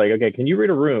someone that's like, okay, can you read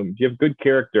a room? Do you have good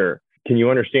character? Can you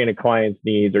understand a client's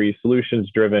needs? Are you solutions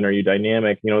driven? Are you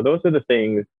dynamic? Those are the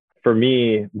things for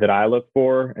me that I look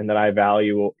for and that I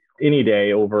value any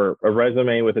day over a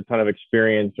resume with a ton of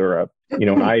experience or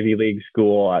an Ivy League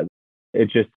school.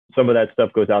 It's just some of that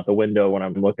stuff goes out the window when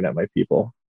I'm looking at my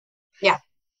people. Yeah,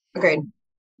 agreed.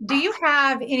 Do you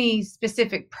have any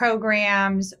specific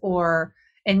programs or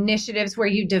initiatives where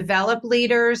you develop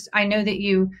leaders? I know that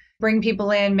you bring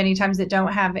people in many times that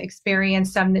don't have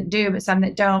experience, some that do, but some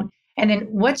that don't. And then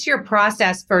what's your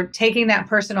process for taking that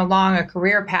person along a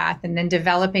career path and then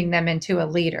developing them into a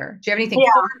leader? Do you have anything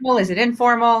formal? Is it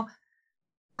informal?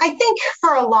 I think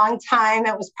for a long time,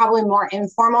 it was probably more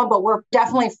informal, but we're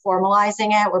definitely formalizing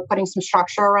it. We're putting some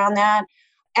structure around that.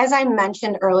 As I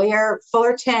mentioned earlier,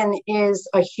 Fullerton is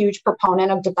a huge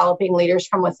proponent of developing leaders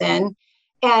from within.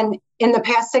 And in the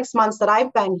past 6 months that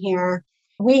I've been here,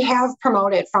 we have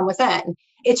promoted from within.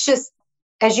 It's just,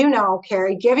 as you know,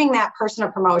 Carrie, giving that person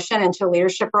a promotion into a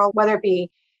leadership role, whether it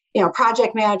be,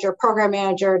 project manager, program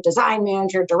manager, design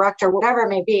manager, director, whatever it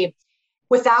may be,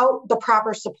 without the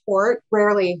proper support,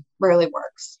 rarely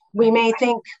works. We may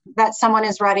think that someone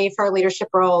is ready for a leadership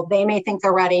role. They may think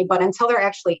they're ready, but until they're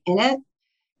actually in it,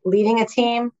 leading a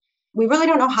team, we really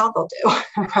don't know how they'll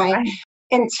do, right?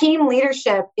 And team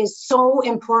leadership is so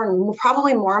important,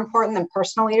 probably more important than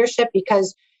personal leadership,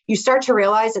 because you start to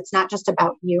realize it's not just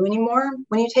about you anymore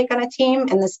when you take on a team,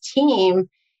 and this team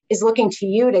is looking to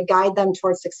you to guide them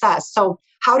towards success. So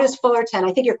how does Fullerton,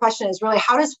 I think your question is really,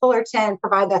 how does Fullerton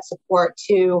provide that support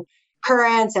to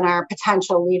current and our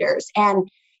potential leaders? And,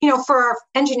 for our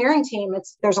engineering team,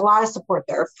 there's a lot of support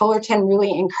there. Fullerton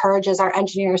really encourages our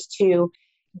engineers to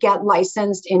get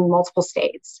licensed in multiple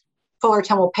states.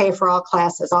 Fullerton will pay for all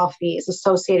classes, all fees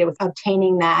associated with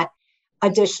obtaining that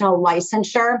additional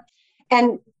licensure.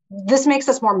 And this makes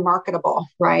us more marketable,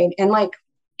 right? And like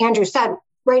Andrew said,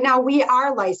 right now we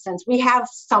are licensed. We have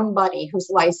somebody who's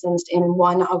licensed in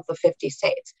one of the 50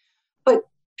 states. But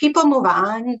people move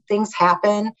on, things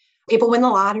happen, people win the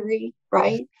lottery,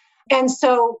 right? And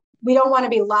so we don't want to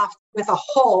be left with a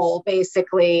hole,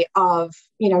 basically, of,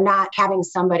 not having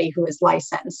somebody who is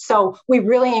licensed. So we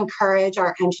really encourage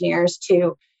our engineers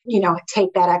to,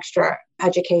 take that extra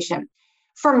education.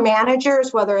 For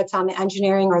managers, whether it's on the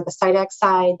engineering or the SiteX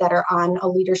side that are on a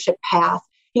leadership path,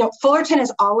 Fullerton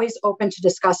is always open to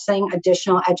discussing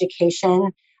additional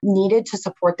education needed to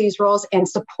support these roles and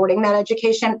supporting that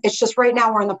education. It's just right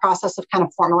now we're in the process of kind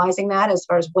of formalizing that as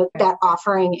far as what that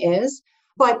offering is.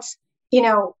 But,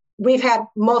 we've had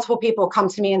multiple people come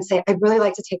to me and say, I'd really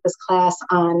like to take this class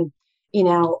on,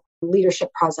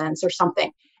 leadership presence or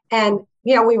something. And,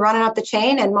 we run it up the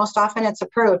chain, and most often it's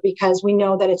approved because we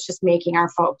know that it's just making our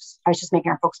folks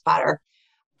better.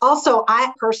 Also,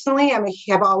 I personally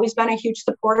have always been a huge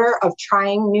supporter of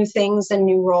trying new things and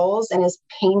new roles. And as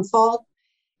painful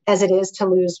as it is to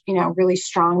lose, really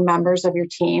strong members of your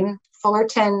team,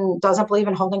 Fullerton doesn't believe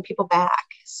in holding people back.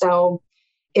 So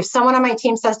if someone on my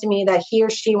team says to me that he or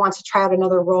she wants to try out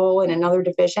another role in another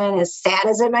division, as sad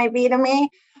as it might be to me,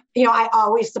 I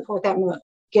always support that move.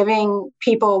 Giving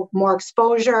people more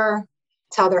exposure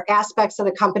to other aspects of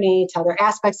the company, to other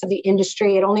aspects of the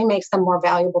industry, it only makes them more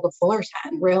valuable to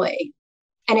Fullerton, really.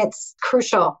 And it's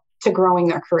crucial to growing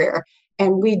their career.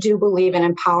 And we do believe in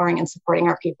empowering and supporting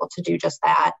our people to do just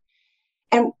that.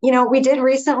 And, we did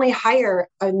recently hire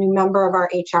a new member of our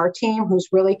HR team who's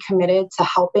really committed to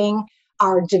helping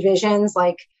our divisions,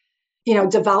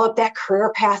 develop that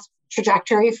career path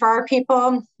trajectory for our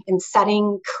people and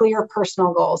setting clear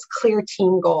personal goals, clear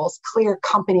team goals, clear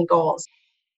company goals.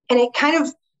 And it kind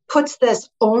of puts this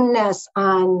onus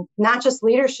on not just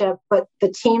leadership, but the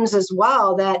teams as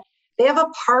well, that they have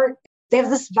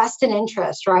this vested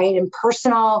interest, right? And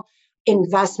personal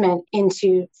investment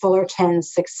into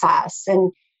Fullerton's success.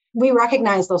 And we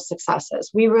recognize those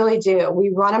successes. We really do. We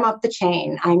run them up the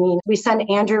chain. We send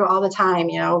Andrew all the time,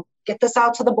 get this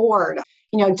out to the board,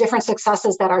 different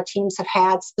successes that our teams have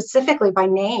had specifically by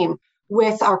name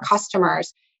with our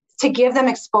customers to give them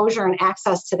exposure and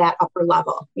access to that upper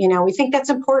level. We think that's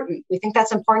important. We think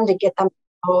that's important to get them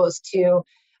exposed to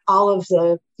all of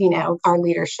the, our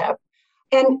leadership.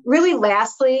 And really,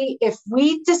 lastly, if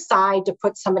we decide to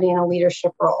put somebody in a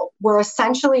leadership role, we're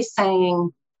essentially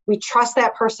saying we trust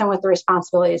that person with the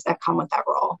responsibilities that come with that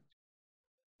role.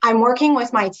 I'm working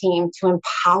with my team to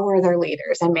empower their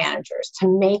leaders and managers to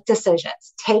make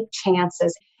decisions, take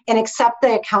chances, and accept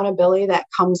the accountability that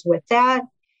comes with that.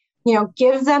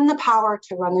 Give them the power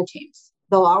to run their teams.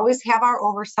 They'll always have our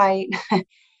oversight.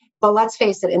 But let's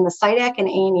face it, in the SiteX and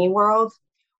A&E world,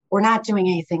 we're not doing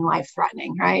anything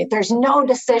life-threatening, right? There's no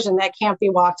decision that can't be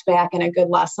walked back and a good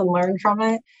lesson learned from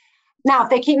it. Now, if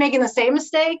they keep making the same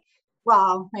mistake,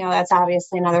 well, that's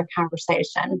obviously another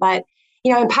conversation. But,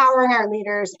 empowering our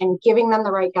leaders and giving them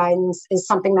the right guidance is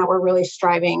something that we're really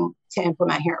striving to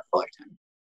implement here at Fullerton.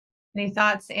 Any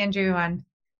thoughts, Andrew, on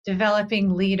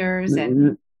developing leaders?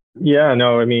 And Yeah,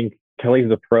 no,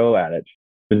 Kelly's a pro at it.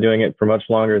 She's been doing it for much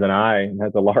longer than I and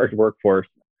has a large workforce.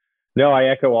 No, I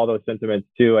echo all those sentiments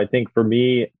too. I think for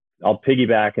me, I'll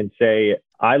piggyback and say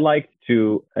I like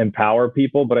to empower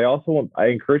people, but I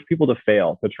encourage people to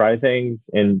fail, to try things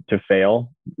and to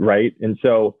fail, right? And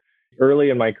so early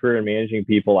in my career in managing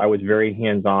people, I was very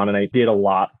hands-on and I did a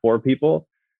lot for people,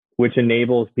 which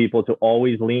enables people to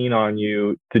always lean on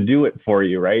you to do it for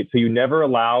you, right? So you never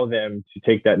allow them to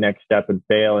take that next step and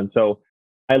fail. And so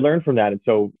I learned from that. And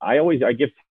so I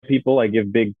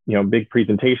give big, big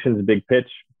presentations, big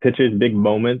pitches, big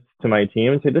moments to my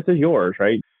team and say, this is yours,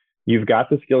 right? You've got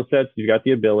the skill sets, you've got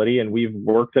the ability, and we've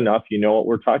worked enough. You know what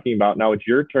we're talking about. Now it's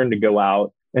your turn to go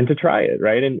out and to try it,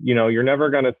 right? And, you're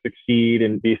never going to succeed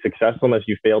and be successful unless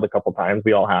you failed a couple of times.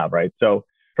 We all have, right? So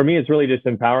for me, it's really just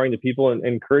empowering the people and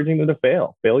encouraging them to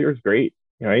fail. Failure is great,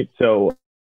 right? So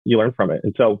you learn from it.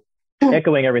 And so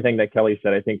echoing everything that Kelly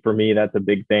said, I think for me, that's a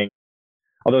big thing.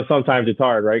 Although sometimes it's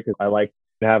hard, right? Because I like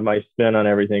to have my spin on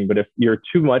everything. But if you're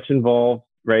too much involved,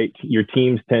 right, your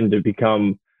teams tend to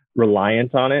become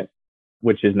reliant on it,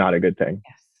 which is not a good thing.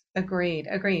 Yes,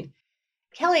 agreed.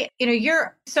 Kelly,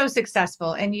 you're so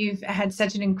successful and you've had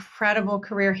such an incredible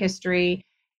career history.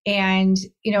 And,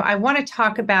 I want to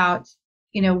talk about,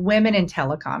 women in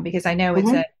telecom, because I know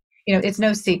it's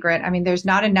no secret. There's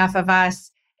not enough of us,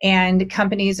 and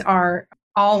companies are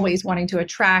always wanting to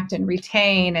attract and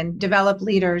retain and develop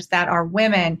leaders that are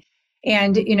women.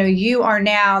 And, you are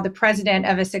now the president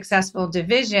of a successful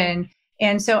division.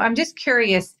 And so I'm just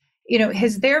curious,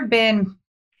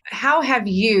 how have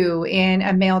you in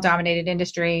a male dominated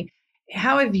industry,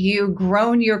 how have you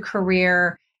grown your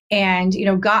career and,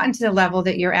 gotten to the level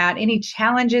that you're at? Any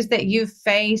challenges that you've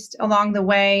faced along the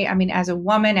way? I mean, as a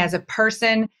woman, as a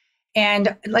person,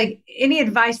 and like any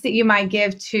advice that you might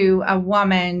give to a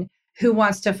woman who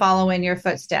wants to follow in your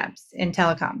footsteps in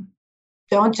telecom?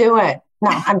 Don't do it.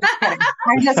 No, I'm just kidding.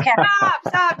 I'm just kidding.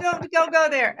 Stop. Don't go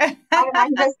there.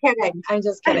 I'm just kidding. I'm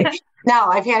just kidding. No,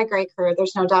 I've had a great career.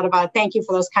 There's no doubt about it. Thank you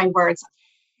for those kind words.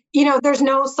 There's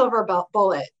no silver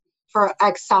bullet for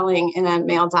excelling in a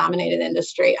male-dominated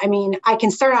industry. I mean, I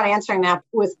can start out answering that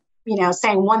with,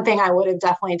 saying one thing I would have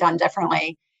definitely done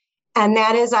differently. And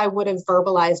that is I would have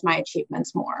verbalized my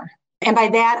achievements more. And by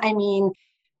that, I mean,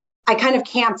 I kind of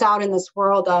camped out in this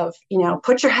world of,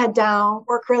 put your head down,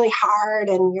 work really hard,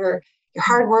 and your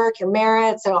hard work, your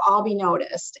merits, it'll all be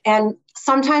noticed. And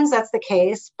sometimes that's the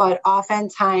case, but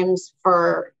oftentimes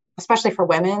especially for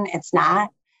women, it's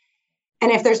not.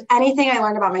 And if there's anything I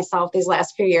learned about myself these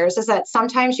last few years is that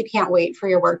sometimes you can't wait for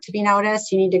your work to be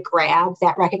noticed. You need to grab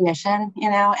that recognition,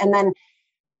 and then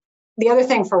the other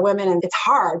thing for women, and it's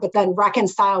hard, but then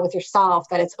reconcile with yourself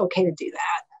that it's okay to do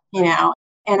that,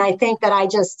 And I think that I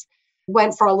just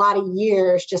went for a lot of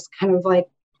years, just kind of like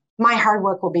my hard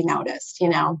work will be noticed,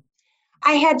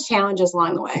 I had challenges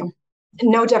along the way,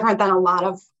 no different than a lot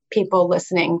of people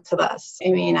listening to this.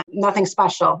 I mean, nothing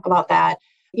special about that.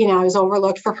 I was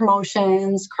overlooked for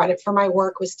promotions, credit for my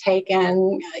work was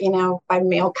taken, by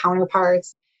male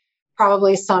counterparts,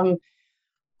 probably some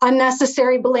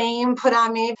unnecessary blame put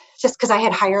on me just because I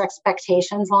had higher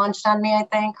expectations launched on me, I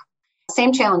think.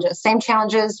 Same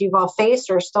challenges you've all faced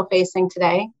or are still facing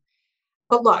today.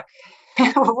 But look,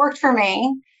 what worked for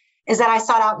me is that I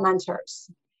sought out mentors.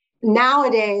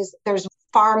 Nowadays, there's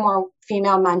far more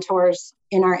female mentors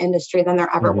in our industry than there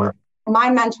ever were.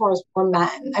 My mentors were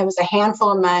men. I was a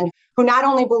handful of men who not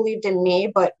only believed in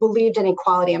me, but believed in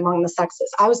equality among the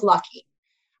sexes. I was lucky.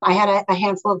 I had a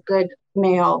handful of good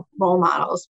male role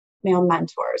models, male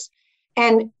mentors.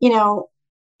 And,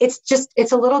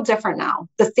 it's a little different now.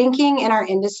 The thinking in our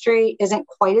industry isn't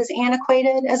quite as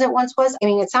antiquated as it once was. I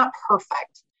mean, it's not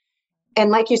perfect. And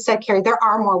like you said, Carrie, there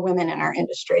are more women in our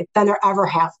industry than there ever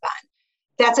have been.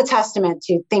 That's a testament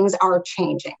to things are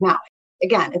changing. Now,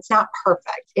 again, it's not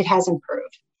perfect. It has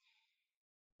improved.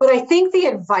 But I think the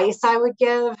advice I would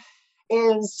give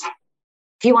is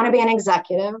if you want to be an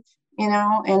executive,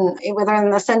 and whether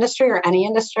in this industry or any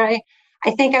industry,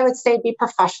 I think I would say be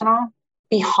professional,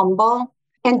 be humble,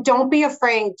 and don't be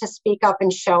afraid to speak up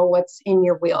and show what's in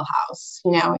your wheelhouse.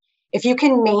 If you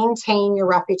can maintain your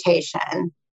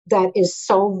reputation, that is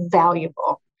so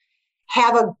valuable.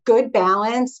 Have a good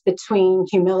balance between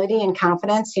humility and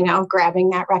confidence,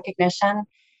 grabbing that recognition.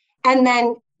 And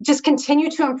then just continue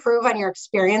to improve on your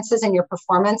experiences and your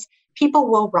performance. People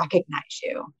will recognize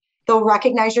you. They'll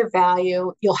recognize your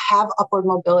value. You'll have upward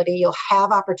mobility. You'll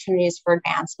have opportunities for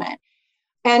advancement.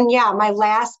 And yeah, my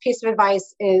last piece of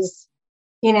advice is,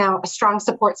 a strong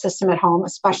support system at home,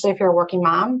 especially if you're a working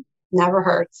mom, never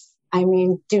hurts. I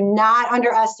mean, do not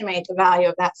underestimate the value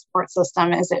of that support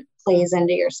system as it plays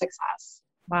into your success.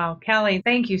 Wow, Kelly,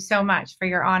 thank you so much for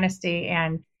your honesty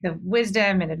and the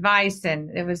wisdom and advice. And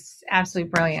it was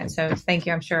absolutely brilliant. So thank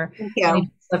you. I'm sure you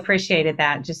appreciated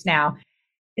that just now.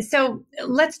 So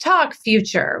let's talk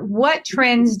future. What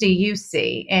trends do you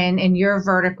see in your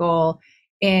vertical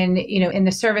in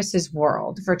the services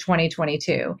world for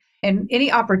 2022? And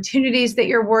any opportunities that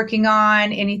you're working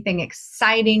on, anything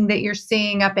exciting that you're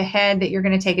seeing up ahead that you're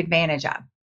going to take advantage of?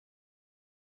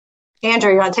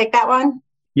 Andrew, you want to take that one?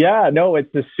 Yeah, no,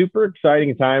 it's a super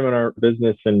exciting time in our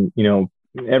business. And,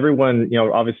 everyone,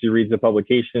 obviously reads the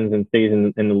publications and stays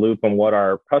in the loop on what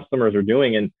our customers are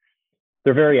doing. And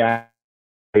they're very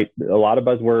active. A lot of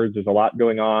buzzwords. There's a lot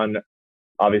going on,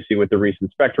 obviously, with the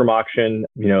recent spectrum auction,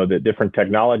 the different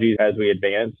technologies as we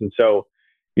advance. And so,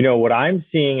 what I'm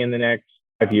seeing in the next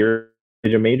 5 years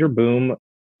is a major boom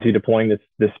to deploying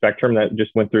this spectrum that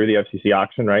just went through the FCC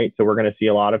auction, right? So we're going to see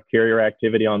a lot of carrier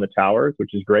activity on the towers,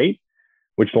 which is great,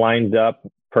 which lines up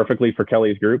perfectly for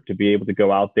Kelly's group to be able to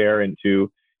go out there and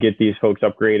to get these folks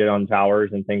upgraded on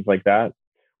towers and things like that.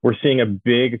 We're seeing a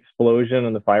big explosion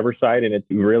on the fiber side, and it's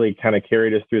really kind of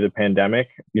carried us through the pandemic.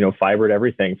 Fiber to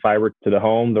everything, fiber to the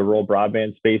home. The rural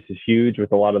broadband space is huge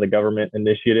with a lot of the government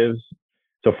initiatives.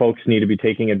 So folks need to be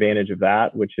taking advantage of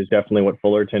that, which is definitely what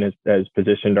Fullerton has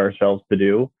positioned ourselves to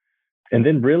do. And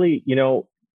then really,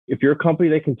 if you're a company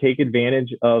that can take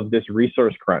advantage of this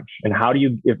resource crunch, and how do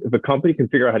you, if a company can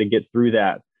figure out how to get through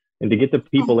that and to get the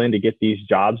people in to get these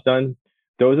jobs done,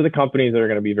 those are the companies that are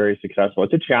going to be very successful.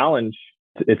 It's a challenge.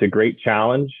 It's a great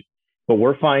challenge, but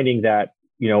we're finding that,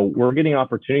 we're getting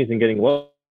opportunities and getting low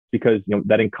because,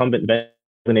 that incumbent vendor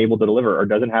isn't able to deliver or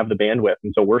doesn't have the bandwidth.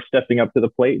 And so we're stepping up to the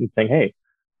plate and saying, hey,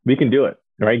 we can do it,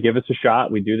 right? Give us a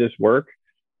shot. We do this work.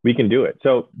 We can do it.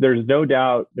 So there's no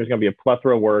doubt there's going to be a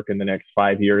plethora of work in the next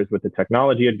 5 years with the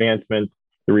technology advancements,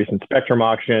 the recent spectrum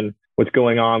auction, what's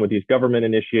going on with these government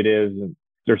initiatives. And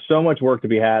there's so much work to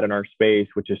be had in our space,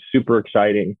 which is super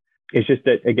exciting. It's just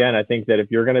that, again, I think that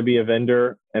if you're going to be a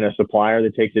vendor and a supplier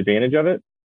that takes advantage of it,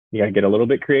 you got to get a little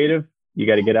bit creative. You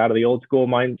got to get out of the old school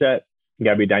mindset. You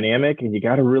got to be dynamic, and you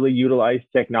got to really utilize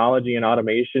technology and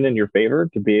automation in your favor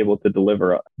to be able to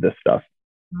deliver this stuff.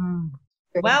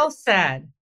 Well said.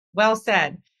 Well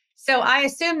said. So I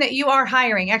assume that you are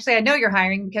hiring. Actually, I know you're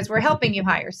hiring because we're helping you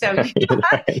hire. So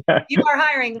you are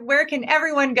hiring. Where can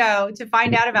everyone go to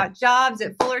find out about jobs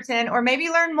at Fullerton or maybe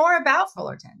learn more about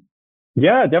Fullerton?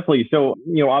 Yeah, definitely. So,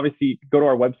 obviously go to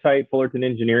our website,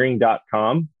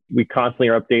 fullertonengineering.com. We constantly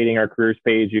are updating our careers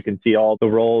page. You can see all the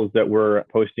roles that we're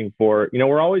posting for.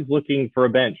 We're always looking for a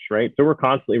bench, right? So we're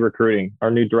constantly recruiting.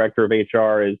 Our new director of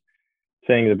HR is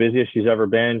saying the busiest she's ever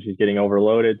been. She's getting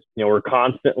overloaded. We're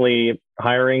constantly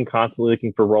hiring, constantly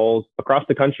looking for roles across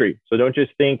the country. So don't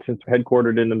just think since we're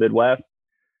headquartered in the Midwest,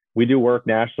 we do work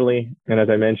nationally. And as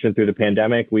I mentioned, through the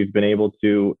pandemic, we've been able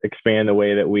to expand the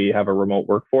way that we have a remote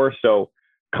workforce. So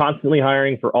constantly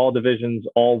hiring for all divisions,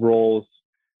 all roles.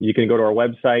 You can go to our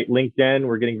website, LinkedIn.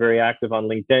 We're getting very active on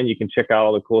LinkedIn. You can check out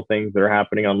all the cool things that are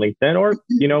happening on LinkedIn, or,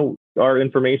 our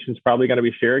information is probably going to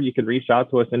be shared. You can reach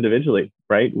out to us individually,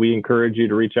 right? We encourage you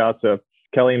to reach out to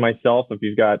Kelly and myself if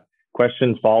you've got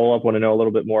questions, follow up, want to know a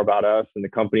little bit more about us and the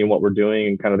company and what we're doing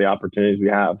and kind of the opportunities we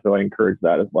have. So I encourage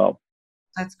that as well.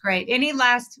 That's great. Any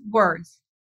last words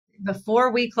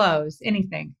before we close?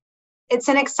 Anything? It's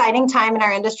an exciting time in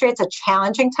our industry. It's a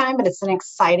challenging time, but it's an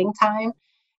exciting time.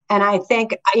 And I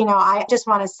think, I just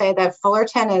want to say that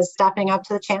Fullerton is stepping up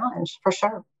to the challenge for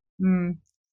sure.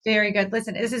 Very good.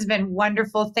 Listen, this has been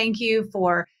wonderful. Thank you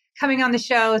for coming on the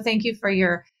show. Thank you for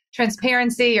your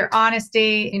transparency, your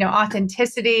honesty,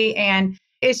 authenticity. And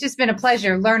it's just been a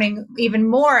pleasure learning even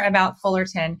more about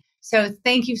Fullerton. So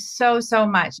thank you so, so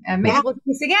much. And maybe we'll do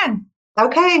this again.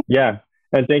 Okay. Yeah.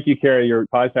 And thank you, Carrie. Your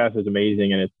podcast is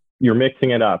amazing. And you're mixing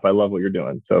it up. I love what you're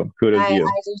doing. So kudos to you.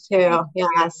 I do too.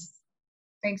 Yes.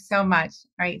 Thanks so much.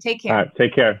 All right. Take care. All right.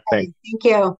 Take care. Thanks. Thank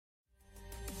you.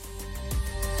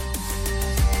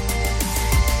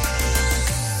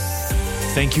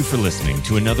 Thank you for listening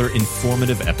to another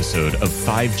informative episode of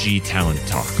 5G Talent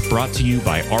Talk, brought to you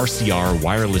by RCR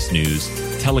Wireless News,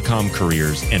 Telecom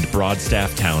Careers, and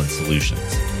Broadstaff Talent Solutions.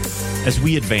 As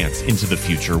we advance into the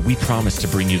future, we promise to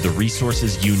bring you the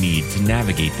resources you need to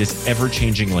navigate this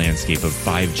ever-changing landscape of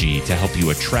 5G to help you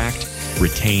attract,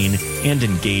 retain, and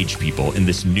engage people in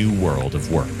this new world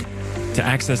of work. To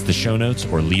access the show notes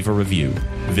or leave a review,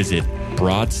 visit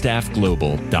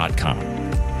broadstaffglobal.com.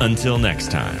 Until next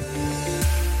time.